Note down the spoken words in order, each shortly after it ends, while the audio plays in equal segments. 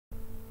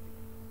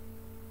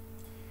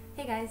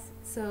Hey guys,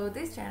 so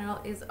this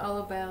channel is all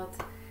about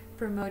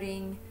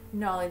promoting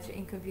knowledge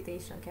in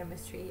computational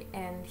chemistry,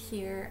 and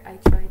here I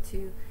try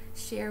to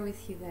share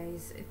with you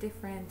guys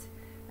different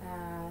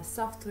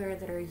software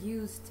that are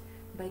used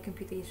by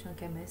computational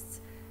chemists,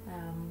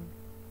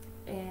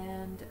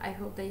 and I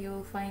hope that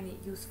you'll find it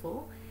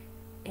useful.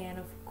 And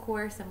of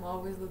course, I'm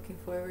always looking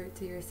forward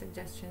to your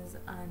suggestions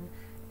on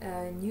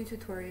new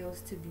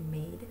tutorials to be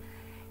made.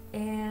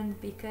 And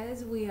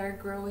because we are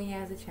growing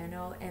as a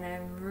channel, and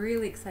I'm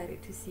really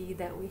excited to see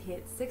that we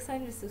hit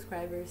 600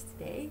 subscribers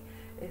today,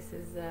 this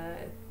is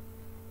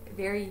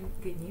very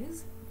good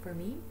news for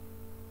me,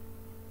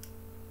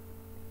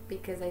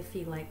 because I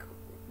feel like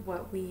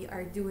what we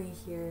are doing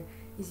here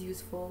is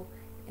useful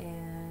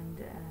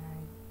and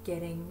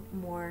getting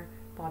more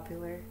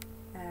popular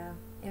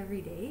every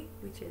day,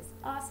 which is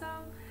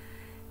awesome.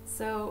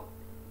 So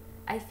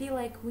I feel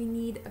like we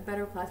need a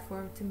better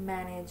platform to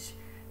manage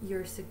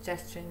your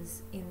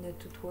suggestions in the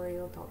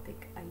tutorial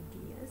topic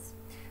ideas.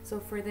 So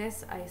for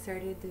this, I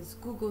started this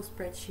Google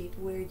Spreadsheet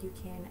where you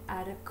can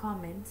add a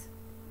comment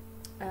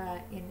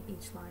in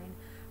each line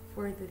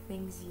for the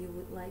things you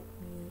would like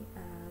me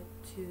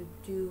to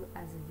do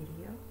as a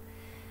video.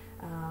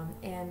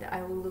 And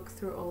I will look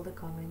through all the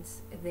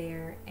comments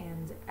there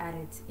and add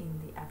it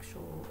in the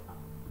actual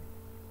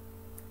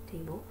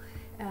table.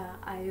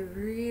 I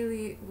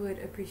really would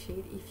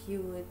appreciate if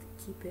you would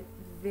keep it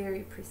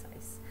very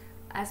precise,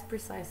 as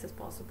precise as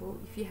possible.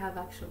 If you have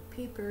actual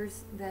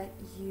papers that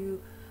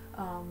you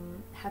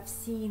have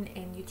seen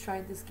and you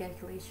tried this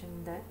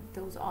calculation that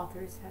those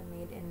authors have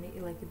made and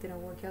it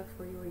didn't work out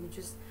for you, or you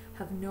just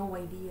have no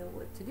idea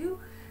what to do,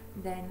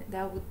 then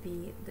that would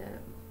be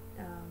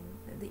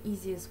the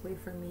easiest way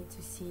for me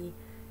to see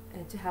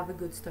to have a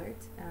good start.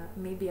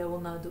 Maybe I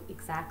will not do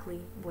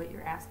exactly what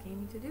you're asking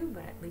me to do,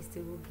 but at least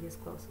it will be as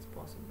close as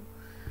possible.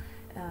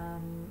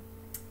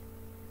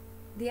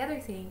 The other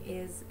thing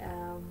is,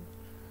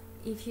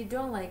 if you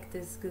don't like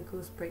this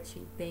Google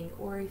Spreadsheet thing,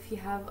 or if you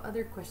have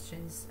other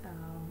questions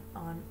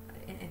on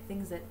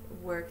things that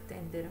worked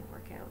and didn't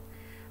work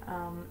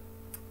out,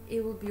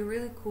 it would be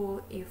really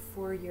cool if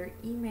for your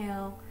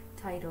email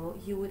title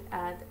you would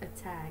add a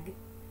tag.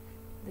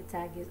 The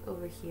tag is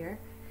over here,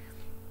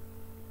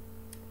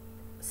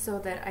 so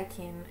that I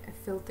can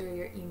filter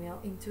your email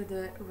into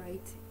the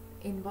right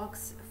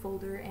inbox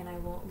folder and I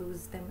won't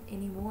lose them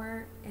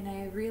anymore. And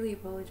I really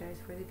apologize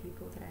for the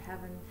people that I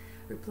haven't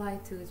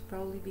replied to. It's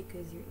probably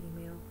because your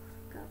email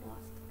got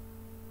lost.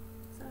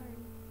 Sorry.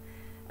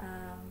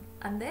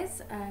 On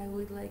this, I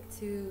would like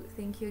to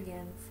thank you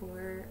again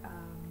for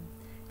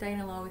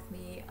dying along with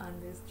me on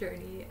this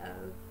journey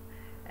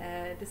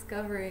of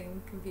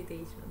discovering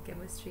computational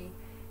chemistry.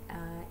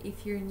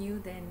 If you're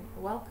new, then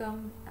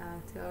welcome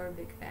to our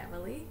big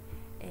family,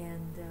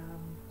 and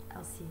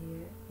I'll see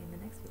you in the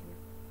next video.